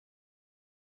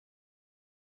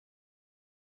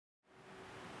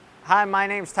Hi, my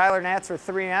name's Tyler Natz with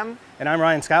 3M. And I'm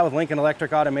Ryan Scott with Lincoln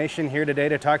Electric Automation, here today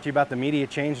to talk to you about the media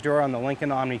change drawer on the Lincoln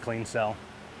OmniClean cell.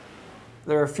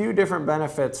 There are a few different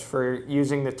benefits for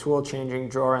using the tool changing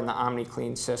drawer in the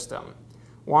OmniClean system.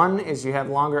 One is you have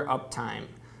longer uptime.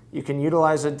 You can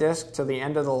utilize a disc till the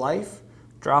end of the life,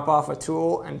 drop off a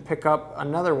tool, and pick up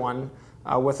another one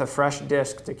with a fresh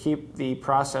disc to keep the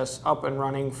process up and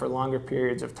running for longer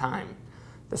periods of time.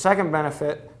 The second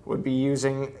benefit would be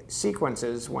using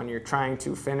sequences when you're trying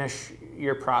to finish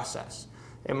your process.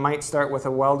 It might start with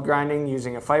a weld grinding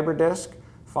using a fiber disc,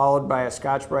 followed by a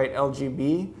Scotch-Brite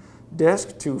LGB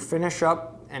disc to finish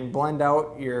up and blend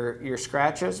out your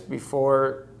scratches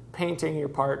before painting your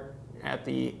part at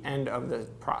the end of the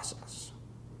process.